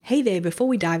Hey there, before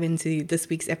we dive into this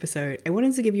week's episode, I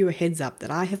wanted to give you a heads up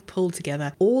that I have pulled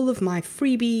together all of my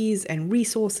freebies and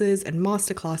resources and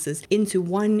masterclasses into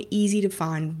one easy to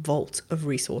find vault of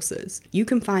resources. You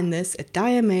can find this at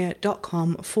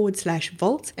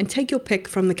dianemayor.com/vault and take your pick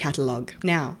from the catalog.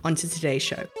 Now, onto today's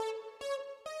show.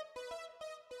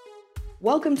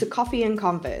 Welcome to Coffee and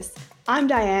Converse. I'm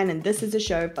Diane and this is a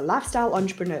show for lifestyle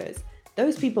entrepreneurs.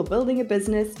 Those people building a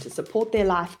business to support their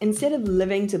life instead of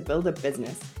living to build a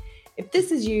business. If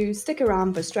this is you, stick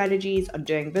around for strategies on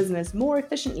doing business more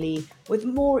efficiently, with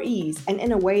more ease, and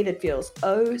in a way that feels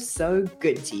oh so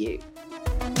good to you.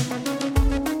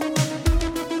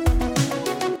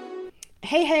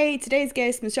 Hey, today's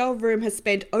guest, Michelle Vroom, has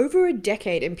spent over a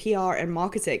decade in PR and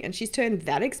marketing, and she's turned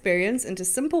that experience into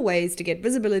simple ways to get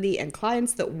visibility and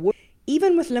clients that work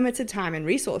even with limited time and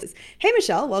resources. Hey,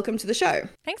 Michelle, welcome to the show.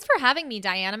 Thanks for having me,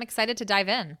 Diane. I'm excited to dive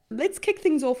in. Let's kick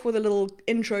things off with a little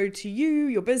intro to you,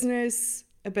 your business,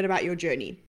 a bit about your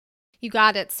journey. You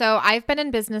got it. So I've been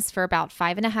in business for about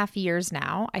 5.5 years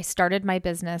now. I started my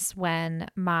business when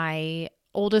my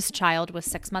oldest child was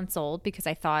 6 months old because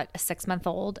I thought a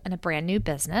 6-month-old and a brand new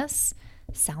business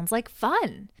sounds like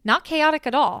fun. Not chaotic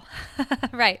at all.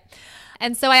 Right.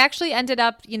 And so I actually ended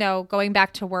up, going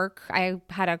back to work. I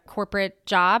had a corporate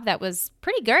job that was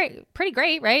pretty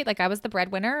great, right? Like I was the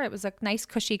breadwinner. It was a nice,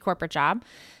 cushy corporate job.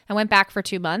 I went back for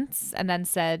 2 months and then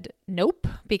said nope,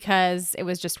 because it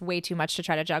was just way too much to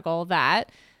try to juggle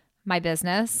that, my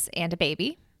business, and a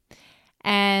baby.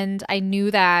 And I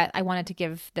knew that I wanted to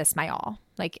give this my all.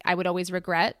 Like I would always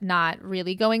regret not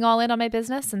really going all in on my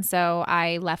business. And so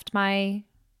I left my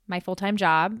full-time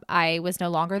job. I was no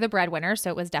longer the breadwinner, so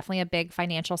it was definitely a big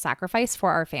financial sacrifice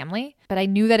for our family. But I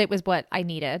knew that it was what I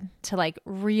needed to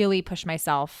really push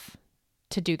myself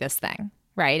to do this thing,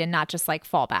 right? And not just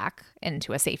fall back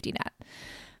into a safety net.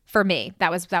 For me, that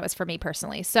was for me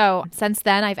personally. So since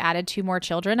then, I've added 2 more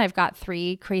children. I've got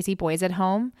 3 crazy boys at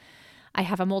home. I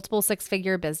have a multiple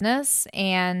 6-figure business,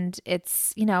 and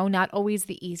it's, not always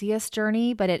the easiest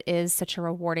journey, but it is such a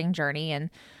rewarding journey. And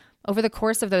over the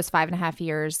course of those 5.5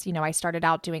 years, I started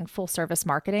out doing full service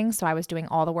marketing. So I was doing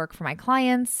all the work for my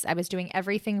clients. I was doing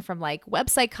everything from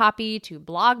website copy to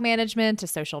blog management to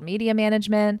social media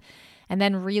management, and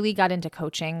then really got into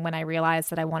coaching when I realized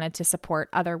that I wanted to support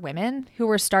other women who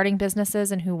were starting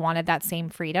businesses and who wanted that same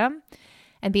freedom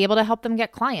and be able to help them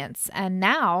get clients. And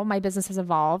now my business has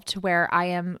evolved to where I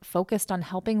am focused on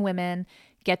helping women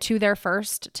get to their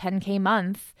first 10K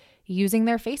month using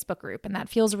their Facebook group. And that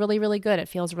feels really, really good. It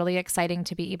feels really exciting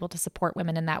to be able to support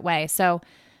women in that way. So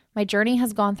my journey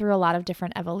has gone through a lot of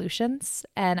different evolutions,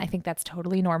 and I think that's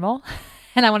totally normal.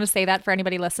 And I want to say that for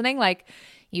anybody listening,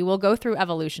 you will go through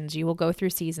evolutions, you will go through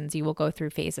seasons, you will go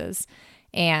through phases,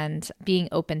 and being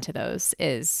open to those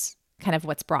is kind of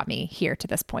what's brought me here to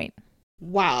this point.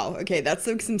 Wow. Okay, that's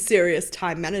some serious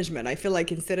time management. I feel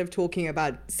like instead of talking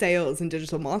about sales and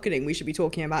digital marketing, we should be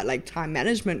talking about time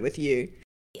management with you.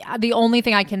 Yeah, the only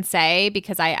thing I can say,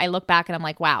 because I look back and I'm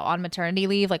like, wow, on maternity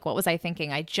leave, what was I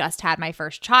thinking? I just had my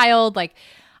first child.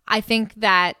 I think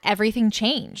that everything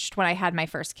changed when I had my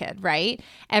first kid, right?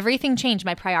 Everything changed.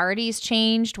 My priorities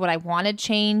changed. What I wanted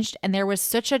changed. And there was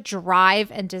such a drive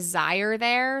and desire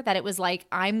there that it was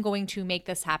I'm going to make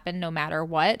this happen no matter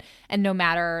what, and no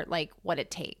matter what it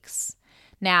takes.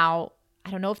 Now, I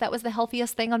don't know if that was the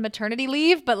healthiest thing on maternity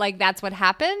leave, but that's what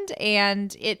happened.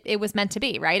 And it was meant to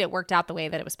be, right? It worked out the way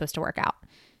that it was supposed to work out.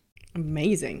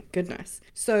 Amazing. Goodness.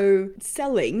 So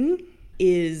selling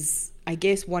is, I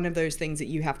guess, one of those things that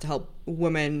you have to help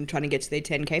women trying to get to their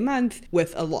 10K month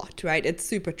with a lot, right? It's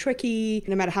super tricky.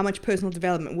 No matter how much personal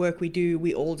development work we do,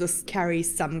 we all just carry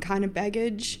some kind of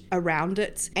baggage around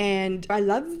it. And I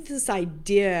love this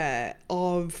idea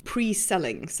of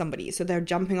pre-selling somebody. So they're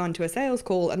jumping onto a sales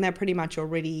call and they're pretty much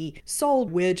already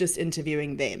sold. We're just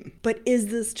interviewing them. But is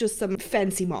this just some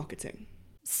fancy marketing?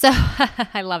 So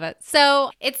I love it.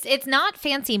 So it's not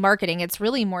fancy marketing. It's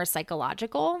really more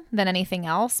psychological than anything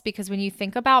else, because when you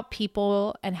think about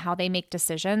people and how they make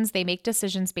decisions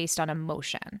based on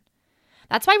emotion.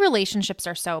 That's why relationships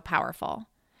are so powerful.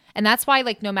 And that's why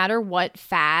no matter what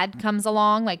fad comes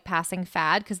along, passing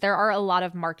fad, because there are a lot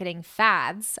of marketing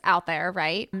fads out there,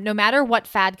 right? No matter what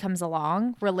fad comes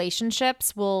along,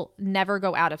 relationships will never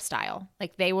go out of style.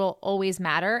 They will always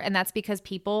matter. And that's because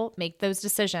people make those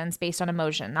decisions based on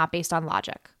emotion, not based on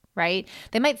logic. right?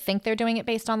 They might think they're doing it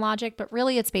based on logic, but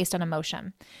really it's based on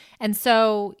emotion. And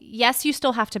so, yes, you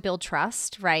still have to build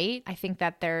trust, right? I think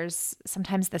that there's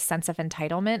sometimes this sense of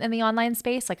entitlement in the online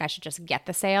space, like I should just get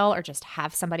the sale or just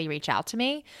have somebody reach out to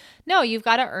me. No, you've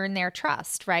got to earn their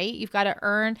trust, right? You've got to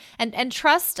earn, and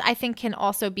trust, I think, can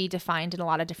also be defined in a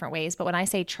lot of different ways. But when I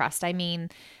say trust, I mean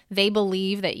they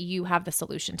believe that you have the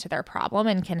solution to their problem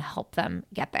and can help them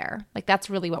get there. Like that's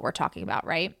really what we're talking about,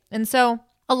 right? And so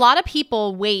a lot of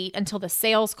people wait until the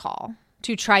sales call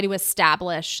to try to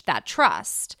establish that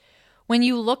trust. When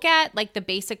you look at like the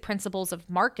basic principles of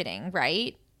marketing,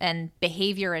 right, and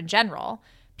behavior in general,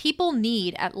 people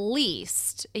need at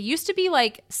least, it used to be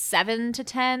like 7 to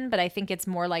 10, but I think it's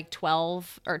more like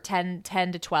 12 or 10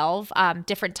 to 12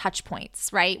 different touch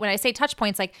points, right? When I say touch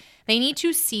points, like they need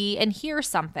to see and hear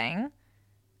something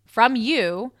from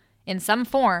you in some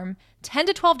form 10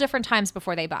 to 12 different times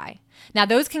before they buy. Now,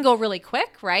 those can go really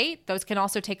quick, right? Those can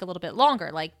also take a little bit longer.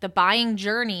 Like the buying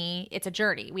journey, it's a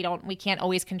journey. We can't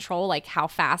always control like how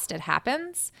fast it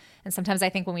happens. And sometimes I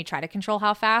think when we try to control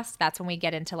how fast, that's when we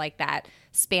get into like that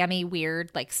spammy, weird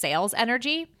like sales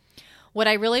energy. What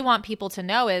I really want people to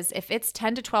know is if it's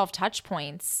 10 to 12 touch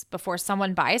points before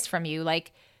someone buys from you,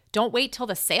 like don't wait till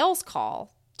the sales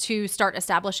call to start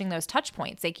establishing those touch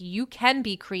points. Like you can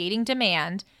be creating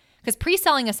demand, because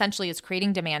pre-selling essentially is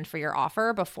creating demand for your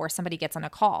offer before somebody gets on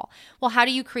a call. Well, how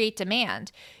do you create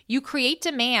demand? You create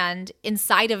demand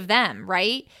inside of them,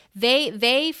 right?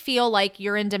 They feel like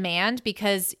you're in demand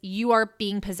because you are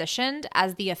being positioned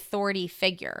as the authority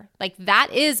figure. Like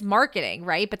that is marketing,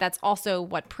 right? But that's also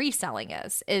what pre-selling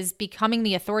is becoming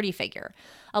the authority figure.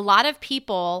 A lot of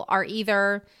people are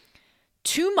either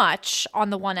too much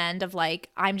on the one end of like,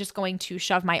 I'm just going to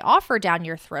shove my offer down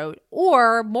your throat.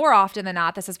 Or more often than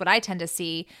not, this is what I tend to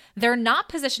see, they're not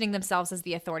positioning themselves as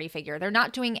the authority figure. They're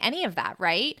not doing any of that,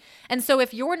 right? And so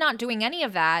if you're not doing any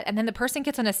of that, and then the person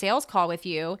gets on a sales call with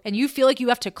you and you feel like you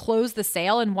have to close the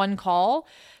sale in one call,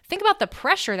 think about the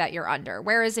pressure that you're under.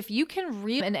 Whereas if you can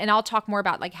really, and I'll talk more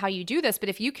about like how you do this, but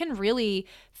if you can really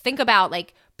think about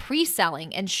like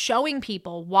pre-selling and showing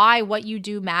people why what you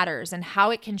do matters and how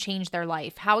it can change their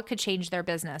life, how it could change their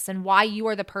business, and why you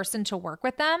are the person to work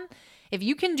with them. If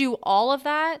you can do all of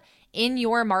that in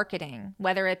your marketing,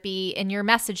 whether it be in your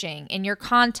messaging, in your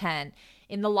content,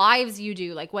 in the lives you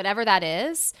do, like whatever that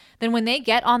is, then when they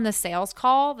get on the sales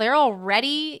call, they're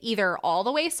already either all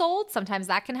the way sold, sometimes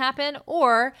that can happen,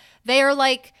 or they are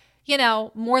like,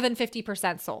 more than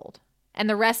 50% sold. And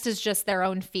the rest is just their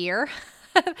own fear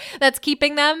that's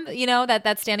keeping them,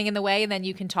 that's standing in the way, and then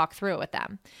you can talk through it with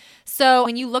them. So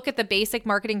when you look at the basic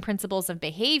marketing principles of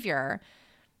behavior,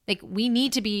 like we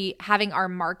need to be having our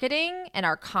marketing and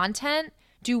our content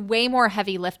do way more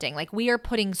heavy lifting. Like we are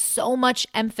putting so much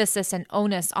emphasis and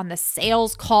onus on the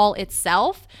sales call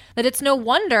itself that it's no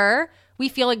wonder we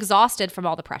feel exhausted from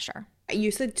all the pressure. You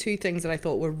said two things that I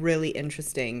thought were really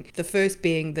interesting. The first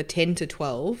being the 10 to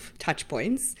 12 touch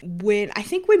points. When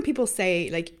people say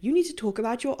like, you need to talk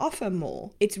about your offer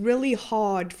more, it's really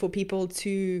hard for people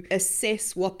to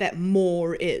assess what that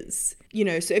more is.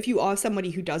 So if you are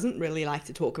somebody who doesn't really like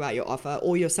to talk about your offer,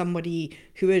 or you're somebody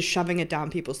who is shoving it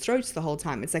down people's throats the whole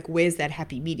time, it's like, where's that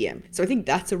happy medium? So I think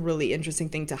that's a really interesting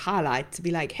thing to highlight, to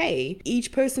be like, hey,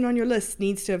 each person on your list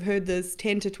needs to have heard this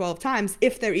 10 to 12 times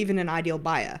if they're even an ideal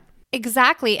buyer.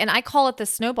 Exactly. And I call it the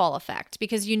snowball effect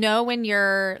because when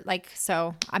you're like,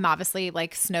 so I'm obviously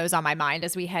like snow's on my mind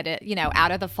as we head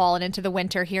out of the fall and into the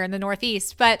winter here in the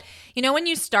Northeast. But when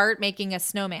you start making a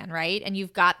snowman, right? And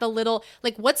you've got the little,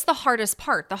 like, what's the hardest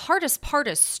part? The hardest part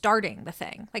is starting the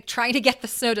thing, like trying to get the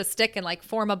snow to stick and like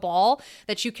form a ball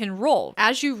that you can roll.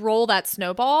 As you roll that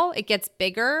snowball, it gets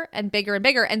bigger and bigger and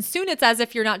bigger. And soon it's as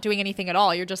if you're not doing anything at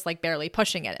all. You're just like barely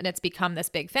pushing it and it's become this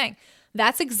big thing.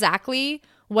 That's exactly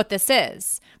what this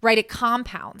is, right? It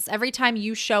compounds. Every time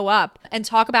you show up and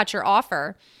talk about your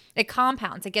offer, it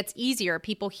compounds. It gets easier.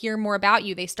 People hear more about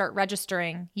you. They start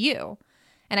registering you.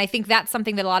 And I think that's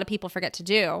something that a lot of people forget to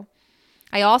do.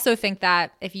 I also think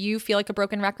that if you feel like a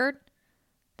broken record,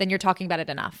 then you're talking about it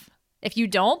enough. If you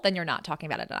don't, then you're not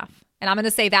talking about it enough. And I'm going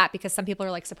to say that because some people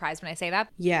are like surprised when I say that.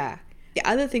 Yeah. The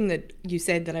other thing that you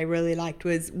said that I really liked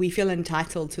was we feel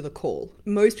entitled to the call.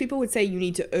 Most people would say you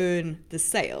need to earn the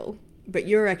sale, but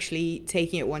you're actually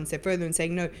taking it one step further and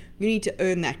saying, no, you need to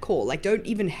earn that call. Like, don't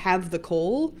even have the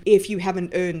call if you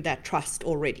haven't earned that trust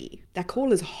already. That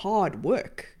call is hard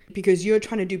work because you're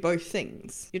trying to do both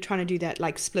things. You're trying to do that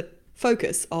like split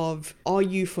focus of, are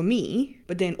you for me?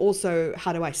 But then also,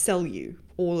 how do I sell you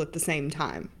all at the same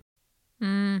time?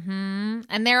 Mm-hmm.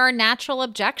 And there are natural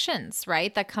objections,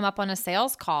 right, that come up on a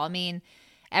sales call. I mean,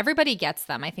 Everybody gets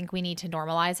them. I think we need to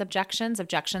normalize objections.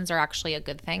 Objections are actually a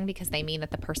good thing because they mean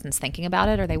that the person's thinking about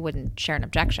it or they wouldn't share an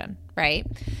objection, right?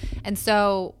 And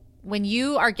so when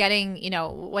you are getting,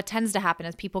 what tends to happen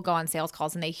is people go on sales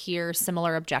calls and they hear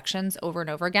similar objections over and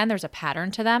over again. There's a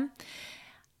pattern to them.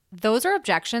 Those are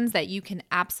objections that you can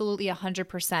absolutely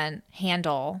 100%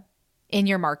 handle in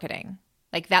your marketing.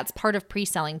 Like that's part of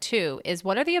pre-selling too, is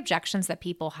what are the objections that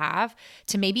people have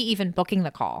to maybe even booking the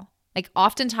call? Like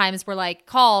oftentimes we're like,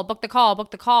 book the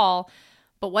call.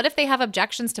 But what if they have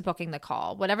objections to booking the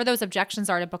call? Whatever those objections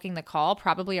are to booking the call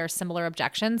probably are similar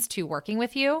objections to working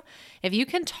with you. If you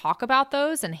can talk about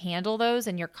those and handle those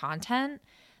in your content,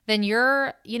 then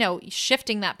you're,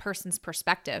 shifting that person's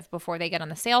perspective before they get on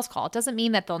the sales call. It doesn't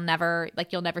mean that you'll never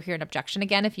hear an objection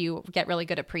again if you get really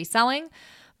good at pre-selling.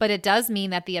 But it does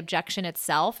mean that the objection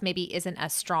itself maybe isn't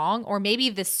as strong, or maybe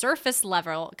the surface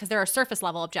level, because there are surface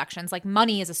level objections, like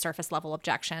money is a surface level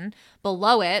objection.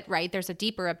 Below it, right, there's a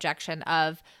deeper objection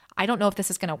of, I don't know if this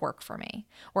is going to work for me,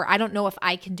 or I don't know if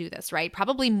I can do this, right?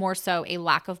 Probably more so a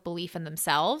lack of belief in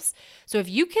themselves. So if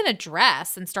you can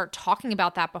address and start talking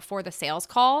about that before the sales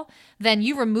call, then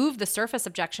you remove the surface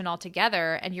objection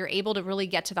altogether and you're able to really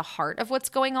get to the heart of what's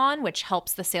going on, which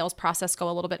helps the sales process go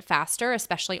a little bit faster,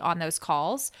 especially on those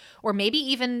calls. Or maybe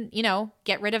even,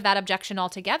 get rid of that objection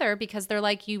altogether because they're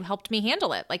like, you helped me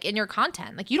handle it, like in your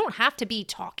content. Like you don't have to be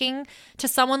talking to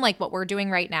someone like what we're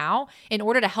doing right now in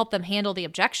order to help them handle the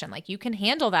objection. Like you can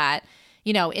handle that,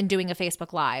 in doing a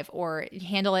Facebook Live, or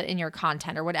handle it in your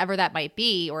content or whatever that might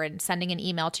be, or in sending an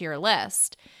email to your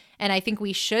list. And I think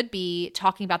we should be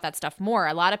talking about that stuff more.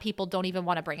 A lot of people don't even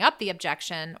want to bring up the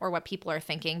objection or what people are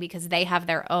thinking because they have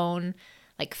their own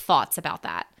thoughts about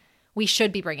that. We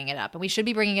should be bringing it up, and we should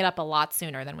be bringing it up a lot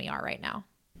sooner than we are right now.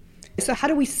 So how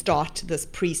do we start this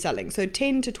pre-selling? So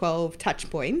 10 to 12 touch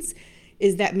points.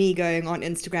 Is that me going on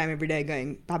Instagram every day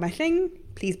going, buy my thing?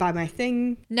 Please buy my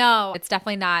thing? No, it's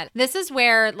definitely not. This is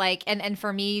where and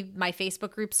for me, my Facebook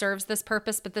group serves this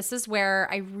purpose, but this is where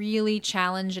I really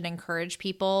challenge and encourage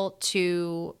people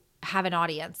to have an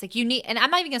audience. You need, and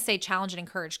I'm not even going to say challenge and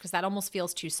encourage because that almost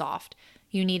feels too soft.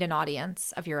 You need an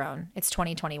audience of your own. It's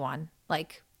 2021.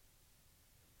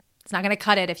 It's not going to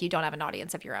cut it if you don't have an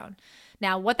audience of your own.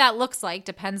 Now, what that looks like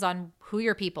depends on who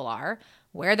your people are,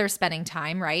 where they're spending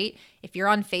time, right? If you're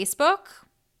on Facebook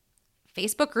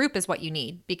group is what you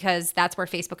need because that's where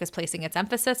Facebook is placing its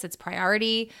emphasis, its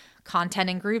priority. Content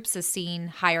in groups is seen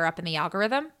higher up in the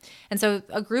algorithm. And so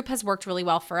a group has worked really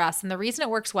well for us. And the reason it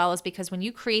works well is because when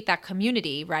you create that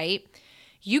community, right,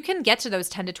 you can get to those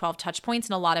 10 to 12 touch points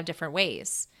in a lot of different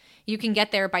ways. You can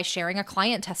get there by sharing a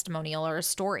client testimonial or a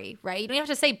story, right? You don't have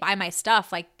to say, buy my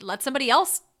stuff. Let somebody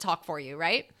else talk for you,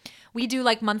 right? We do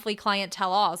monthly client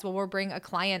tell-alls where we'll bring a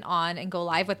client on and go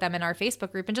live with them in our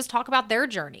Facebook group and just talk about their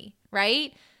journey,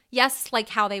 right? Yes,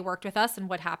 how they worked with us and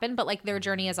what happened, but their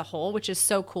journey as a whole, which is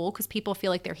so cool because people feel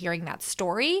like they're hearing that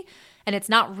story and it's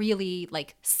not really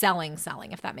selling,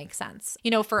 if that makes sense.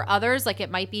 For others, it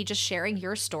might be just sharing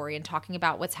your story and talking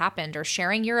about what's happened or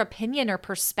sharing your opinion or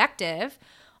perspective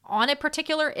on a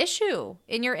particular issue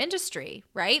in your industry,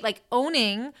 right?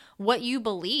 Owning what you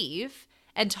believe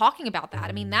and talking about that.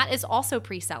 I mean, that is also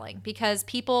pre-selling because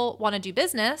people want to do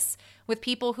business with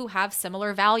people who have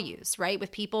similar values, right?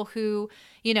 With people who,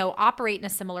 operate in a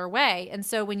similar way. And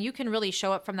so when you can really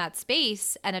show up from that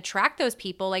space and attract those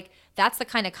people, that's the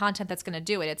kind of content that's going to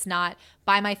do it. It's not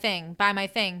buy my thing, buy my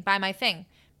thing, buy my thing.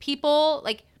 People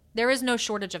there is no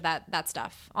shortage of that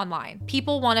stuff online.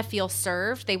 People want to feel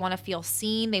served. They want to feel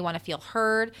seen. They want to feel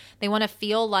heard. They want to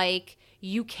feel like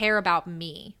you care about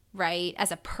me, right?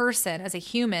 As a person, as a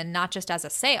human, not just as a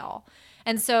sale.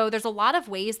 And so there's a lot of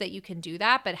ways that you can do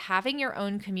that, but having your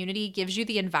own community gives you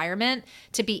the environment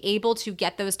to be able to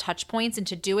get those touch points and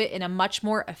to do it in a much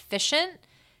more efficient,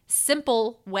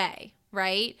 simple way,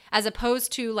 right? As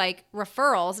opposed to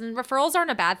referrals. And referrals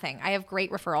aren't a bad thing. I have great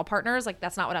referral partners.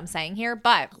 That's not what I'm saying here.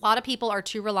 But a lot of people are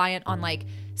too reliant on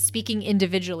speaking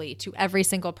individually to every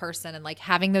single person and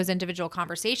having those individual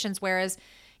conversations. Whereas,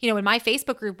 in my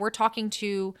Facebook group, we're talking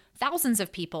to thousands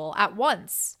of people at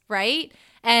once, right?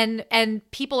 And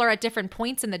people are at different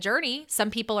points in the journey. Some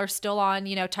people are still on,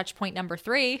 touch point number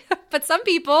 3, but some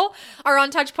people are on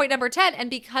touch point number 10.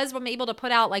 And because I'm able to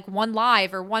put out one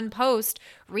live or one post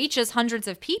reaches hundreds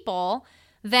of people,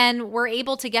 then we're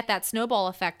able to get that snowball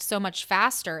effect so much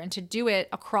faster and to do it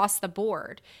across the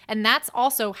board. And that's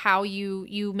also how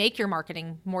you make your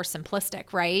marketing more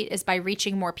simplistic, right? Is by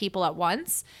reaching more people at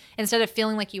once instead of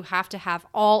feeling like you have to have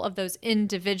all of those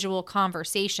individual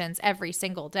conversations every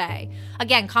single day.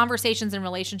 Again, conversations and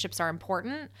relationships are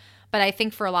important, but I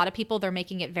think for a lot of people, they're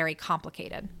making it very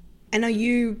complicated. And are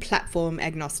you platform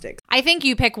agnostic? I think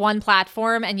you pick one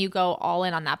platform and you go all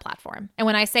in on that platform. And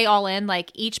when I say all in,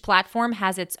 like each platform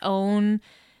has its own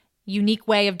unique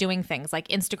way of doing things. Like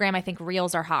Instagram, I think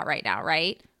Reels are hot right now,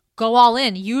 right? Go all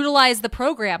in, utilize the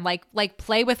program, like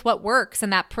play with what works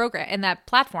in that program, in that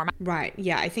platform. Right.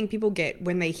 Yeah. I think people get,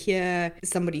 when they hear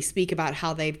somebody speak about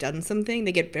how they've done something,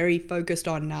 they get very focused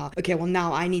on now, okay, well,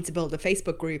 now I need to build a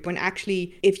Facebook group. When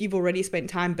actually, if you've already spent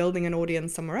time building an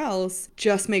audience somewhere else,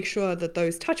 just make sure that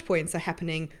those touch points are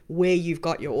happening where you've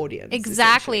got your audience.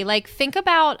 Exactly. Like think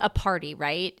about a party,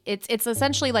 right? It's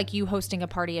essentially like you hosting a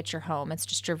party at your home. It's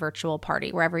just your virtual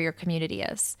party, wherever your community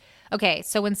is. Okay,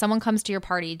 so when someone comes to your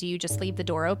party, do you just leave the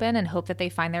door open and hope that they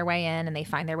find their way in and they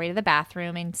find their way to the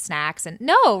bathroom and snacks? And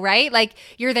no, right? Like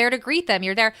you're there to greet them.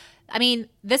 You're there. I mean,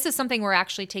 this is something we're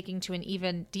actually taking to an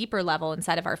even deeper level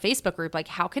inside of our Facebook group. Like,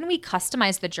 how can we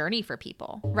customize the journey for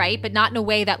people, right? But not in a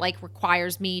way that like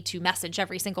requires me to message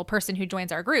every single person who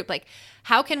joins our group. Like,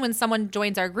 how can, when someone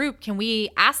joins our group, can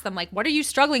we ask them, like, what are you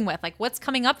struggling with? Like, what's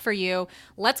coming up for you?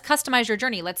 Let's customize your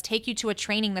journey. Let's take you to a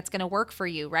training that's going to work for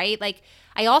you, right? Like,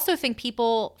 I also think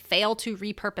people fail to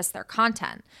repurpose their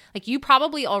content. Like, you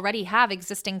probably already have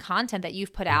existing content that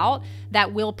you've put out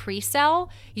that will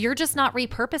pre-sell. You're just not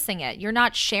repurposing it. You're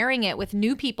not sharing it with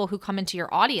new people who come into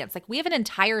your audience. Like, we have an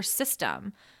entire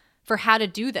system for how to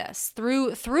do this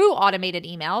through automated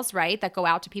emails, right, that go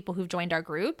out to people who've joined our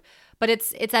group. But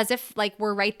it's as if like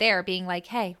we're right there being like,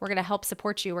 hey, we're going to help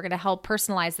support you. We're going to help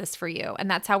personalize this for you. And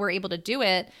that's how we're able to do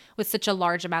it with such a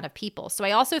large amount of people. So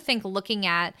I also think looking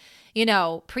at,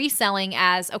 pre-selling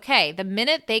as, okay, the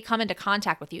minute they come into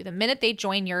contact with you, the minute they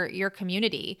join your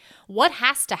community, what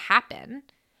has to happen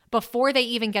before they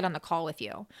even get on the call with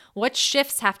you? What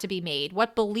shifts have to be made?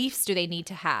 What beliefs do they need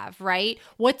to have, right?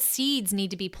 What seeds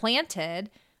need to be planted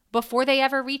before they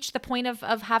ever reach the point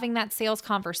of having that sales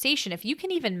conversation? If you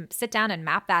can even sit down and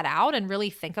map that out and really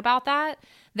think about that,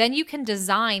 then you can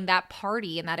design that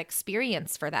party and that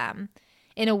experience for them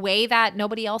in a way that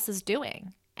nobody else is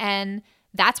doing. And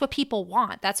that's what people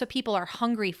want. That's what people are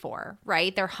hungry for,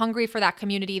 right? They're hungry for that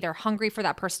community. They're hungry for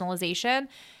that personalization.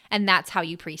 And that's how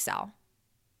you pre-sell.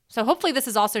 So hopefully this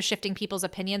is also shifting people's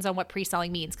opinions on what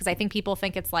pre-selling means, because I think people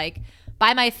think it's like,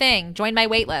 buy my thing, join my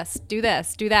wait list, do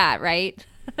this, do that, right?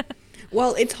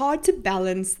 Well, it's hard to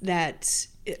balance that,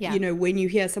 when you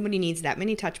hear somebody needs that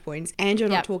many touch points and you're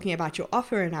not talking about your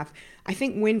offer enough. I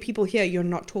think when people hear you're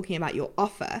not talking about your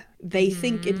offer, they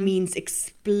think it means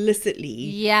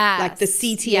explicitly, like the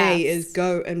CTA is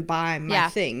go and buy my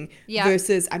thing,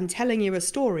 versus I'm telling you a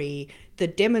story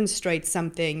that demonstrates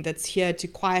something that's here to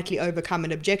quietly overcome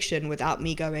an objection without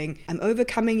me going, I'm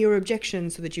overcoming your objection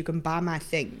so that you can buy my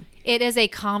thing. It is a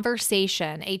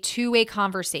conversation, a two-way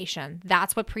conversation.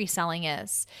 That's what pre-selling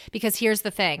is. Because here's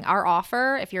the thing, our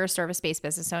offer, if you're a service-based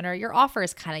business owner, your offer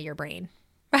is kind of your brain,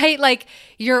 right? Like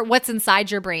what's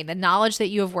inside your brain, the knowledge that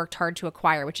you have worked hard to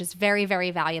acquire, which is very, very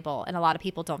valuable. And a lot of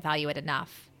people don't value it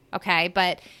enough. Okay.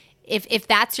 But if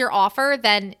that's your offer,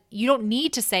 then you don't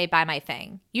need to say buy my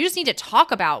thing. You just need to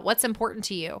talk about what's important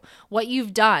to you, what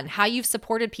you've done, how you've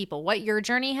supported people, what your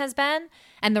journey has been,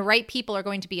 and the right people are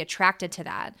going to be attracted to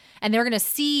that. And they're going to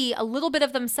see a little bit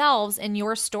of themselves in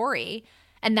your story.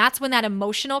 And that's when that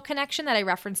emotional connection that I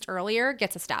referenced earlier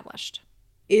gets established.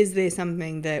 Is there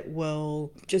something that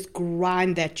will just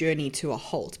grind that journey to a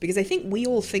halt? Because I think we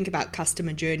all think about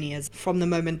customer journey as from the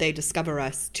moment they discover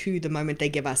us to the moment they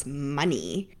give us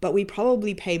money. But we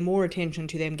probably pay more attention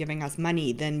to them giving us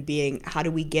money than being, how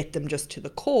do we get them just to the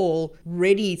call,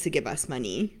 ready to give us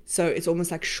money? So it's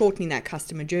almost like shortening that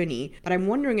customer journey. But I'm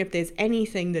wondering if there's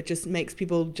anything that just makes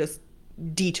people just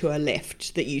detour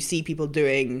left that you see people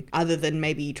doing other than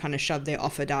maybe trying to shove their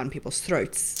offer down people's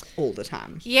throats all the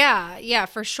time. Yeah,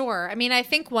 for sure. I mean, I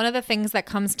think one of the things that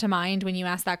comes to mind when you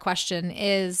ask that question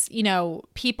is,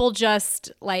 people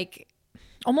just like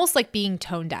almost like being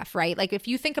tone deaf, right? Like if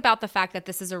you think about the fact that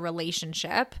this is a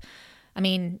relationship, I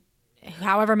mean,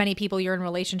 however many people you're in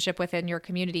relationship with in your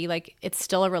community, like it's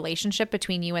still a relationship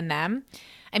between you and them.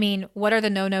 I mean, what are the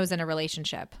no-nos in a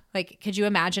relationship? Like, could you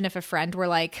imagine if a friend were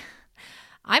like,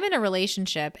 I'm in a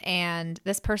relationship and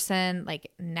this person like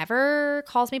never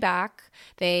calls me back.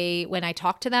 When I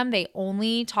talk to them, they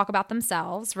only talk about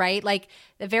themselves, right? Like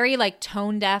a very like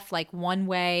tone deaf, like one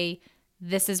way,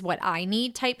 this is what I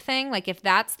need type thing. Like if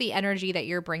that's the energy that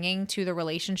you're bringing to the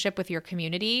relationship with your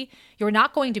community, you're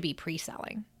not going to be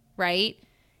pre-selling, right?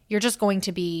 You're just going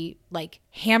to be like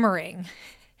hammering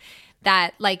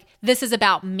that like this is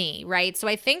about me, right? So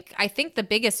I think the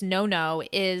biggest no-no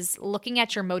is looking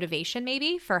at your motivation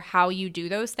maybe for how you do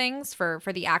those things, for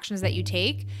the actions that you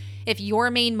take. If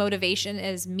your main motivation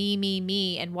is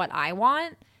me, and what I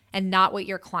want, and not what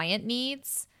your client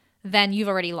needs, then you've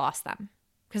already lost them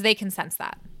because they can sense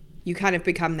that. You kind of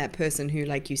become that person who,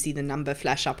 like, you see the number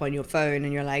flash up on your phone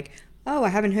and you're like, oh, I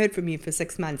haven't heard from you for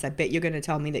 6 months. I bet you're going to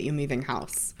tell me that you're moving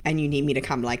house and you need me to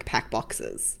come, like, pack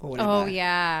boxes or whatever. Oh,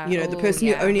 yeah. You know, the person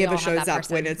who only ever shows up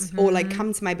when it's, or like,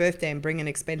 come to my birthday and bring an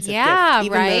expensive gift.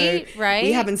 Even though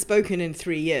we haven't spoken in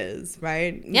 3 years,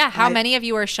 right? Yeah. How many of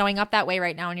you are showing up that way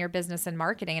right now in your business and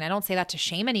marketing? And I don't say that to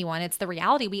shame anyone. It's the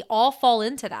reality. We all fall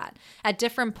into that at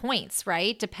different points,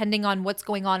 right? Depending on what's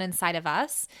going on inside of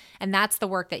us. And that's the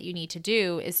work that you need to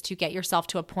do, is to get yourself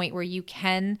to a point where you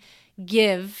can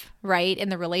give, right, in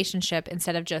the relationship,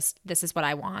 instead of just, this is what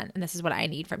I want and this is what I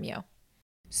need from you.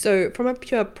 So from a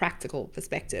pure practical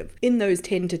perspective, in those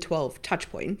 10 to 12 touch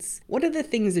points, what are the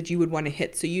things that you would want to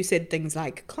hit? So you said things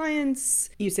like clients,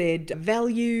 you said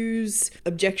values,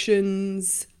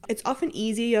 objections. It's often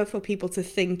easier for people to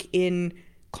think in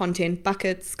content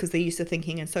buckets because they're used to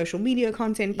thinking in social media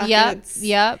content buckets.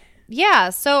 Yep. Yeah.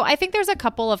 So I think there's a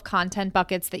couple of content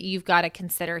buckets that you've got to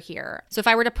consider here. So if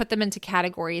I were to put them into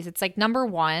categories, it's like, number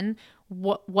one,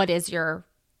 what is your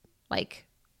like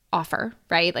offer,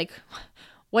 right? Like,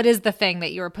 what is the thing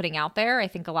that you're putting out there? I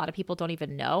think a lot of people don't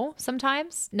even know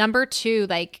sometimes. Number two,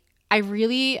 like,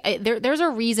 there's a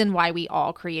reason why we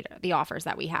all create the offers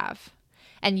that we have.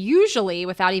 And usually,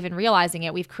 without even realizing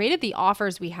it, we've created the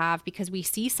offers we have because we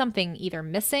see something either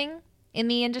missing in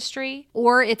the industry,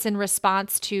 or it's in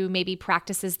response to maybe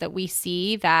practices that we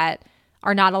see that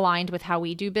are not aligned with how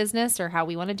we do business or how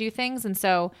we want to do things. And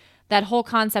so that whole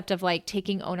concept of like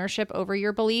taking ownership over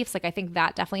your beliefs, like I think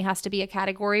that definitely has to be a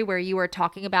category where you are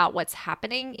talking about what's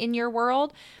happening in your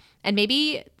world. And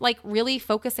maybe like really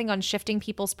focusing on shifting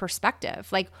people's perspective.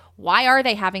 Like, why are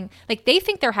they having, like, they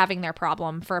think they're having their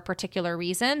problem for a particular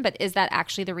reason, but is that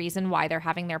actually the reason why they're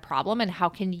having their problem? And how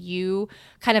can you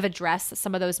kind of address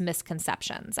some of those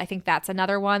misconceptions? I think that's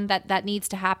another one that needs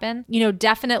to happen. You know,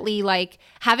 definitely like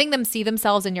having them see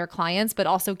themselves in your clients, but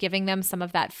also giving them some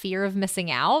of that fear of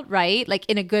missing out, right? Like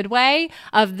in a good way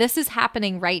of, this is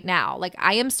happening right now. Like,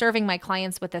 I am serving my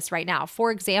clients with this right now.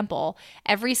 For example,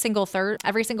 every single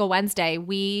Wednesday,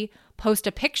 we post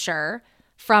a picture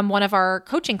from one of our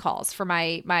coaching calls for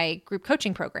my group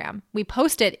coaching program. We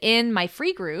post it in my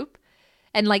free group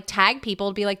and like tag people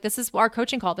to be like, this is our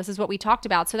coaching call. This is what we talked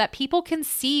about, so that people can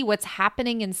see what's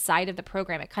happening inside of the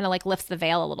program. It kind of like lifts the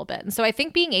veil a little bit. And so I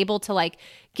think being able to like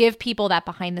give people that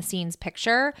behind the scenes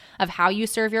picture of how you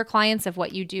serve your clients, of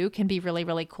what you do, can be really,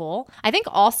 really cool. I think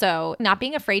also not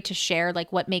being afraid to share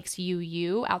like what makes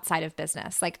you outside of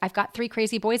business. Like, I've got 3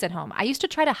 crazy boys at home. I used to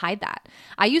try to hide that.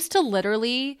 I used to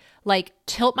literally like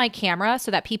tilt my camera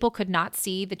so that people could not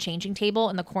see the changing table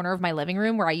in the corner of my living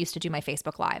room where I used to do my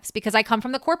Facebook Lives, because I come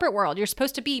from the corporate world. You're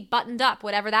supposed to be buttoned up,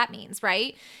 whatever that means,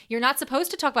 right? You're not supposed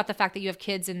to talk about the fact that you have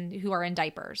kids and who are in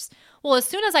diapers. Well, as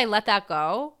soon as I let that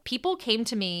go, people came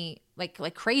to me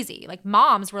like crazy. Like,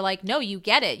 moms were like, no, you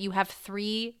get it. You have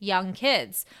 3 young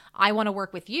kids. I want to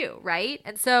work with you, right?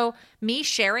 And so me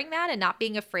sharing that and not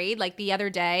being afraid, like the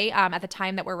other day, at the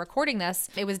time that we're recording this,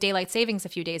 it was daylight savings a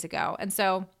few days ago. And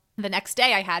so the next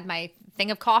day I had my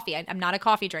thing of coffee. I'm not a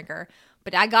coffee drinker,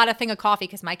 but I got a thing of coffee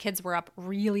because my kids were up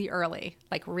really early.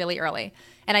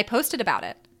 And I posted about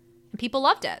it and people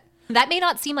loved it. That may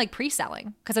not seem like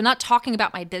pre-selling because I'm not talking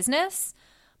about my business,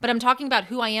 but I'm talking about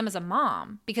who I am as a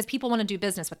mom, because people want to do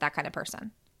business with that kind of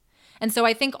person. And so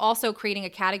I think also creating a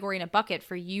category and a bucket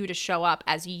for you to show up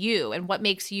as you, and what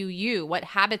makes you you. What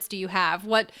habits do you have?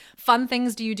 What fun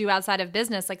things do you do outside of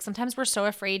business? Like, sometimes we're so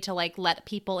afraid to like let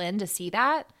people in to see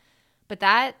that, but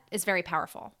that is very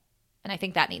powerful. And I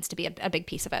think that needs to be a big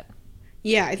piece of it.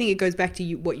 Yeah, I think it goes back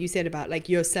to what you said about like,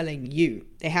 you're selling you.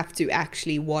 They have to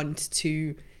actually want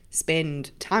to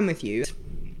spend time with you.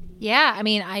 Yeah, I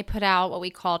mean, I put out what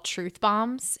we call truth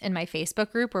bombs in my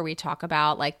Facebook group, where we talk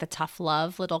about like the tough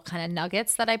love little kind of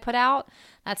nuggets that I put out.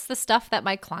 That's the stuff that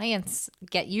my clients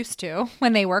get used to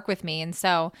when they work with me. And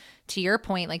so to your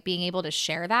point, like being able to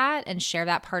share that and share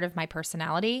that part of my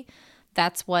personality,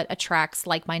 that's what attracts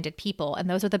like-minded people. And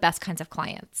those are the best kinds of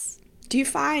clients. Do you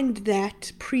find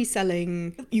that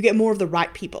pre-selling, you get more of the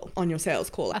right people on your sales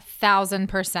call?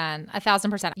 1,000%.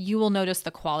 1,000%. You will notice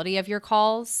the quality of your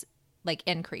calls like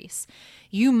increase.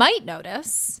 You might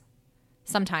notice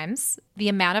sometimes the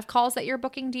amount of calls that you're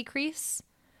booking decrease,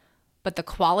 but the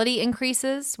quality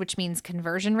increases, which means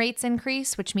conversion rates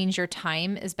increase, which means your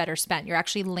time is better spent. You're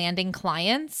actually landing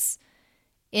clients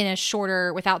in a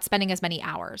shorter, without spending as many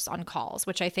hours on calls,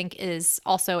 which I think is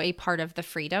also a part of the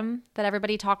freedom that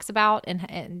everybody talks about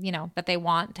and you know, that they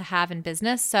want to have in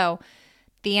business. So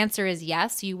the answer is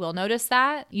yes, you will notice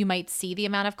that. You might see the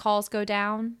amount of calls go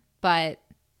down, but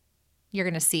you're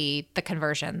going to see the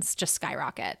conversions just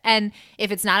skyrocket. And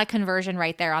if it's not a conversion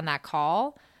right there on that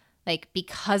call, like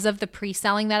because of the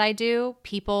pre-selling that I do,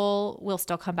 people will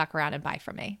still come back around and buy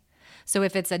from me. So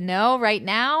if it's a no right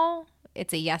now,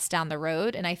 it's a yes down the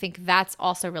road. And I think that's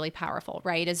also really powerful,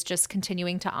 right? Is just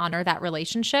continuing to honor that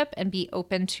relationship and be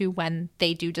open to when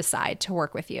they do decide to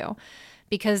work with you.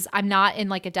 Because I'm not in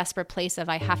like a desperate place of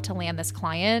I have to land this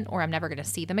client or I'm never going to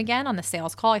see them again on the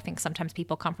sales call. I think sometimes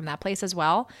people come from that place as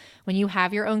well. When you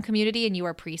have your own community and you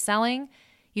are pre-selling,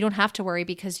 you don't have to worry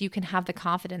because you can have the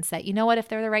confidence that, you know what, if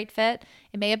they're the right fit,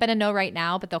 it may have been a no right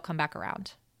now, but they'll come back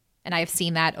around. And I have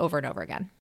seen that over and over again.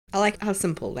 I like how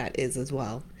simple that is as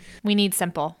well. We need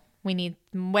simple. We need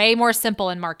way more simple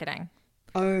in marketing.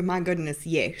 Oh my goodness,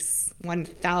 yes.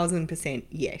 1000%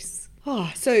 yes.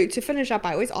 Oh, so to finish up,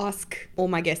 I always ask all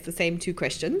my guests the same 2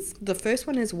 questions. The first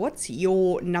one is, what's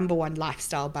your number one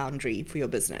lifestyle boundary for your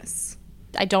business?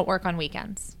 I don't work on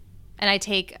weekends. And I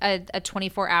take a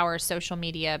 24-hour social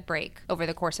media break over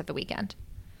the course of the weekend.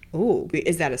 Oh,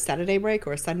 is that a Saturday break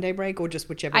or a Sunday break or just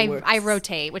whichever works? I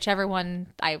rotate, whichever one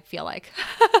I feel like.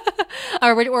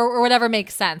 or whatever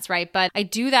makes sense, right? But I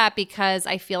do that because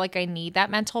I feel like I need that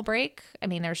mental break. I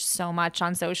mean, there's so much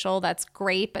on social that's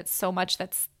great, but so much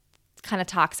that's kind of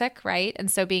toxic, right? And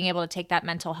so being able to take that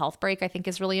mental health break, I think,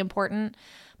 is really important.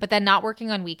 But then not working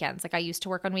on weekends. Like I used to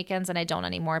work on weekends and I don't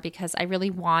anymore because I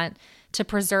really want to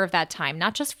preserve that time,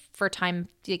 not just for time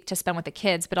to spend with the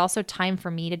kids, but also time for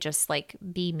me to just like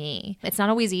be me. It's not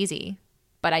always easy,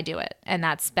 but I do it. And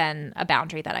that's been a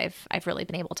boundary that I've really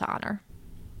been able to honor.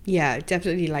 Yeah,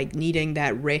 definitely like needing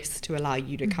that rest to allow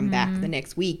you to come back the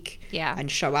next week and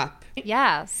show up.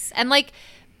 Yes. And like,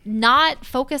 not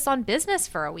focus on business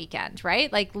for a weekend,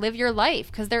 right? Like live your life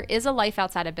because there is a life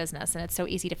outside of business and it's so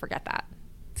easy to forget that.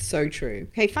 So true.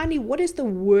 Okay, finally, what is the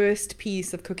worst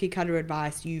piece of cookie cutter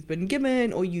advice you've been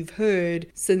given or you've heard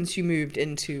since you moved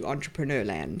into entrepreneur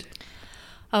land?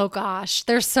 Oh gosh,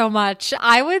 there's so much.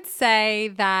 I would say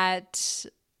that,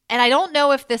 and I don't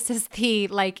know if this is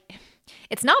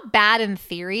it's not bad in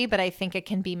theory, but I think it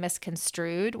can be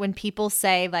misconstrued when people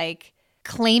say like,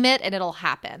 claim it and it'll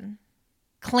happen.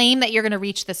 Claim that you're going to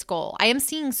reach this goal. I am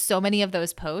seeing so many of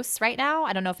those posts right now.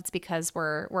 I don't know if it's because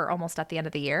we're almost at the end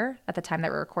of the year at the time that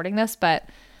we're recording this, but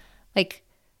like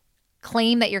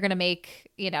claim that you're going to make,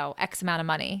 X amount of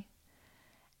money.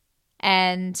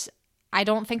 And I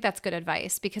don't think that's good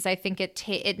advice because I think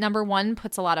it number one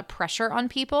puts a lot of pressure on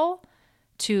people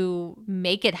to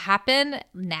make it happen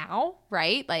now,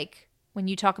 right? Like when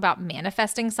you talk about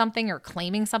manifesting something or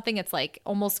claiming something, it's like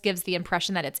almost gives the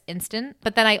impression that it's instant.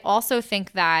 But then I also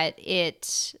think that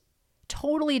it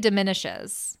totally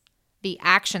diminishes the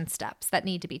action steps that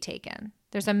need to be taken.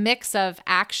 There's a mix of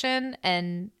action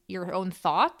and your own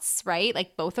thoughts, right?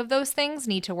 Like both of those things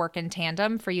need to work in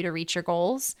tandem for you to reach your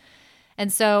goals.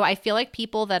 And so I feel like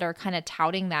people that are kind of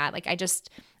touting that, like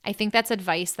I think that's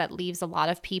advice that leaves a lot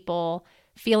of people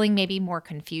feeling maybe more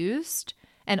confused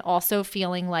and also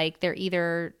feeling like they're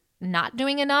either not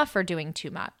doing enough or doing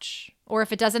too much. Or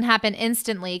if it doesn't happen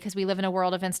instantly, because we live in a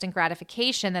world of instant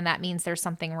gratification, then that means there's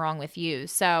something wrong with you.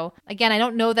 So again, I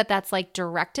don't know that that's like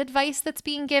direct advice that's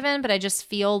being given, but I just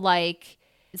feel like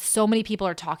so many people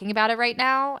are talking about it right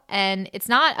now. And it's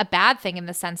not a bad thing in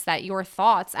the sense that your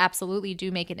thoughts absolutely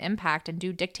do make an impact and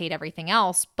do dictate everything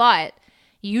else. But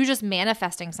you just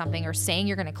manifesting something or saying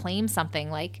you're going to claim something,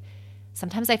 like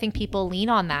sometimes I think people lean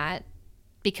on that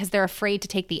because they're afraid to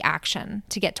take the action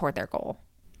to get toward their goal.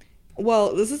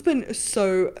 Well, this has been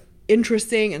so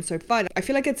interesting and so fun. I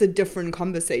feel like it's a different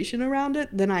conversation around it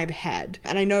than I've had.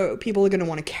 And I know people are going to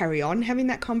want to carry on having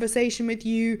that conversation with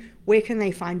you. Where can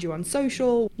they find you on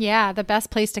social? Yeah, the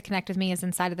best place to connect with me is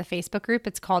inside of the Facebook group.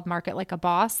 It's called Market Like a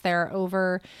Boss. There are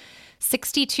over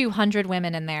 6,200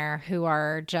 women in there who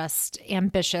are just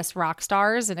ambitious rock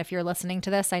stars. And if you're listening to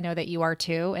this, I know that you are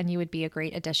too, and you would be a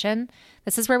great addition.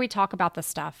 This is where we talk about this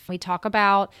stuff. We talk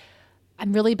about,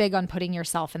 I'm really big on putting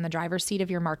yourself in the driver's seat of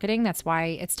your marketing. That's why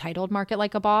it's titled Market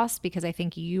Like a Boss, because I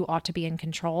think you ought to be in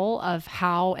control of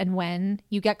how and when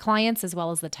you get clients, as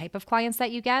well as the type of clients that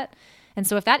you get. And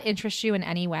so if that interests you in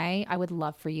any way, I would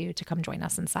love for you to come join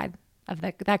us inside of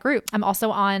that group. I'm also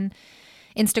on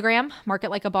Instagram, Market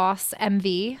Like a Boss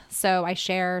MV. So I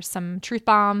share some truth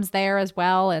bombs there as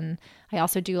well. And I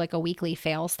also do like a weekly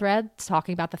fails thread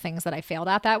talking about the things that I failed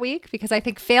at that week, because I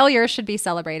think failure should be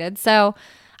celebrated. So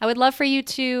I would love for you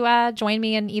to join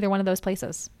me in either one of those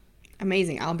places.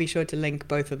 Amazing. I'll be sure to link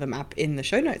both of them up in the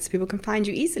show notes so people can find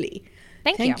you easily.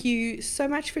 Thank you so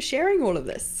much for sharing all of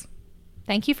this.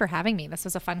 Thank you for having me. This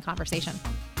was a fun conversation.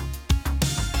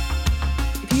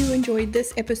 If you enjoyed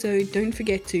this episode, don't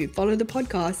forget to follow the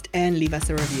podcast and leave us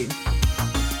a review.